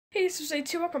Hey, so say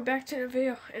two, welcome back to the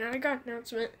video, and I got an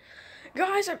announcement.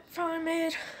 Guys, I finally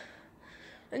made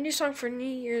a new song for New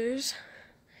Year's,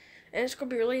 and it's gonna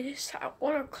be released at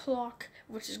 1 o'clock,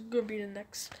 which is gonna be the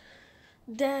next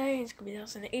day. It's gonna be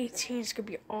 2018, it's gonna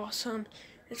be awesome.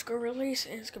 It's gonna release,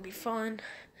 and it's gonna be fun.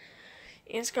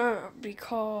 And it's gonna be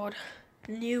called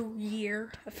New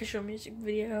Year, official music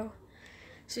video.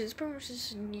 So it's pretty much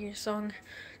just a New Year song.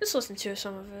 Just listen to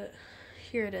some of it.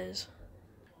 Here it is.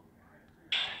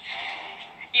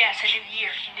 Yeah, it's a new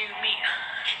year, new me.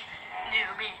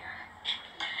 New me.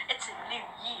 It's a new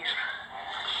year.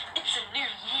 It's a new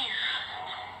year.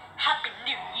 Happy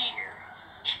New Year.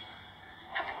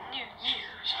 Happy New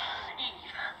Year's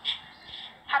Eve.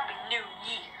 Happy New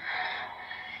Year.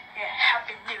 Yeah,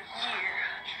 Happy New Year.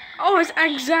 Oh, it's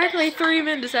exactly 3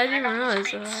 minutes. I didn't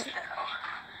realize that.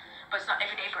 But it's not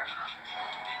everyday, bro.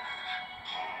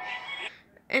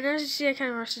 And as you see, I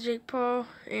kind of rushed to Jake Paul,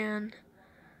 and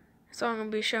that's all I'm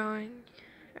going to be showing.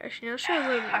 Actually, I'll show a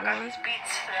little bit I got more. these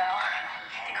beats,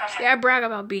 though. Yeah, I brag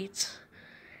about beats.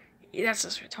 Yeah, that's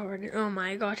just retarded. Oh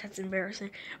my gosh, that's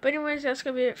embarrassing. But anyways, that's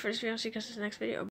going to be it for this video. See you guys in the next video.